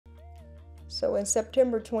So in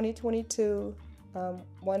September 2022,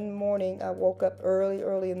 one morning I woke up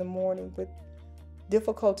early in the morning with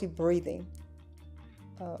difficulty breathing.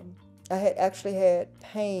 I had actually had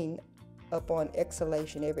pain upon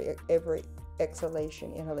exhalation. Every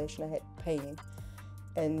exhalation, inhalation, I had pain.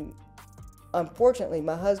 And unfortunately,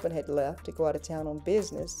 my husband had left to go out of town on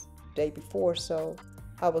business the day before, so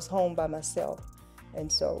I was home by myself.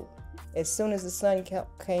 And so as soon as the sun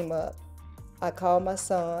came up, I called my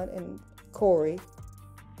son and Corey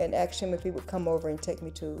and asked him if he would come over and take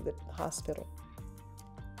me to the hospital.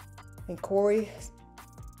 And Corey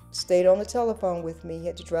stayed on the telephone with me. He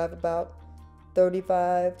had to drive about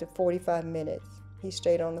 35 to 45 minutes. He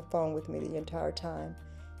stayed on the phone with me the entire time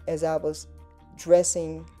as I was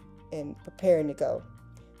dressing and preparing to go.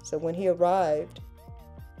 So when he arrived,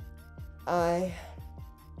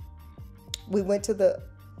 we went to the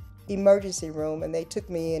emergency room and they took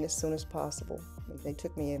me in as soon as possible. They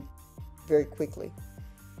took me in very quickly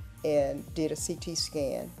and did a CT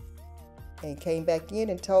scan and came back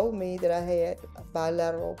in and told me that I had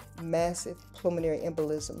bilateral massive pulmonary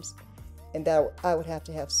embolisms and that I would have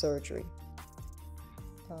to have surgery.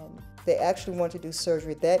 They actually wanted to do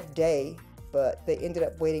surgery that day, but they ended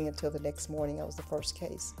up waiting until the next morning. I was the first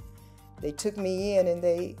case. They took me in and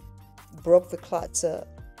they broke the clots up,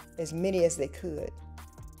 as many as they could,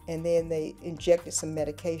 and then they injected some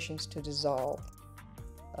medications to dissolve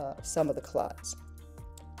some of the clots.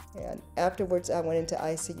 And afterwards, I went into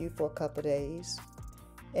ICU for a couple of days,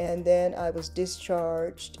 and then I was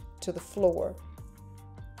discharged to the floor.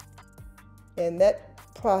 And that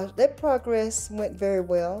progress went very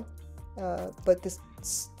well, but the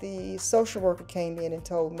social worker came in and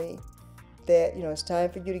told me that, you know, it's time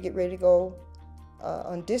for you to get ready to go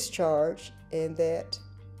on discharge, and that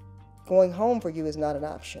going home for you is not an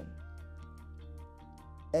option.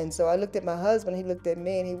 And so I looked at my husband, he looked at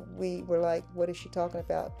me, and we were like, what is she talking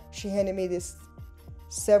about? She handed me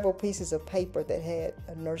several pieces of paper that had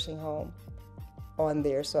a nursing home on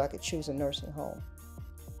there so I could choose a nursing home.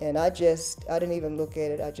 And I didn't even look at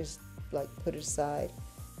it. I just put it aside.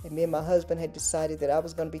 And me and my husband had decided that I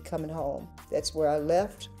was going to be coming home. That's where I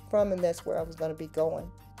left from, and that's where I was going to be going.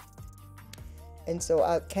 And so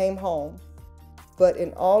I came home. But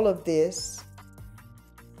in all of this,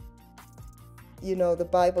 you know, the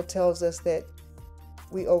Bible tells us that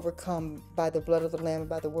we overcome by the blood of the Lamb and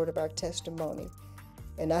by the word of our testimony.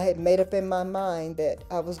 And I had made up in my mind that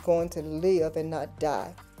I was going to live and not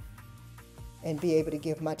die and be able to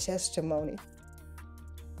give my testimony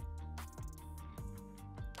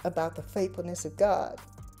about the faithfulness of God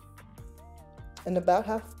and about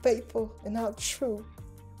how faithful and how true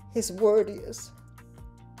His word is.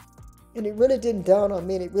 And it really didn't dawn on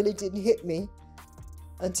me, and it really didn't hit me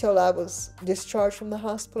until I was discharged from the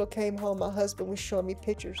hospital, came home. My husband was showing me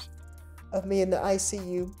pictures of me in the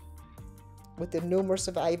ICU with the numerous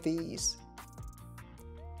of IVs.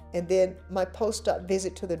 And then my post-op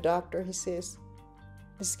visit to the doctor, he says,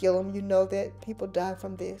 Ms. Gillam, you know that people die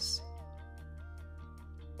from this.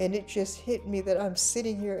 And it just hit me that I'm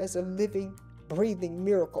sitting here as a living, breathing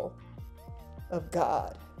miracle of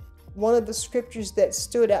God. One of the scriptures that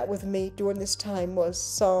stood out with me during this time was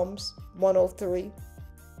Psalms 103.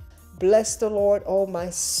 Bless the Lord, O my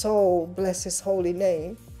soul, bless His holy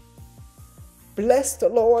name. Bless the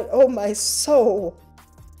Lord, O my soul,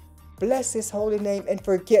 bless His holy name, and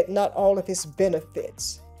forget not all of His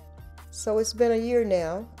benefits. So it's been a year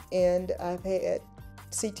now, and I've had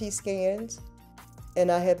CT scans, and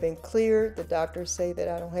I have been cleared. The doctors say that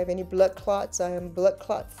I don't have any blood clots. I am blood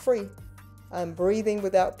clot free. I'm breathing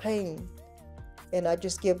without pain. And I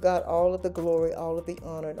just give God all of the glory, all of the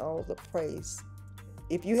honor, and all of the praise.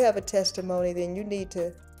 If you have a testimony, then you need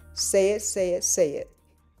to say it, say it, say it.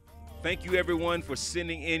 Thank you, everyone, for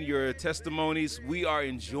sending in your testimonies. We are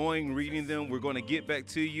enjoying reading them. We're going to get back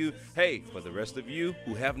to you. Hey, for the rest of you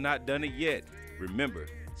who have not done it yet, remember,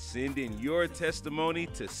 send in your testimony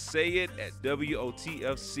to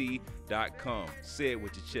sayit@wotfc.com. Say it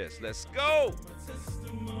with your chest. Let's go.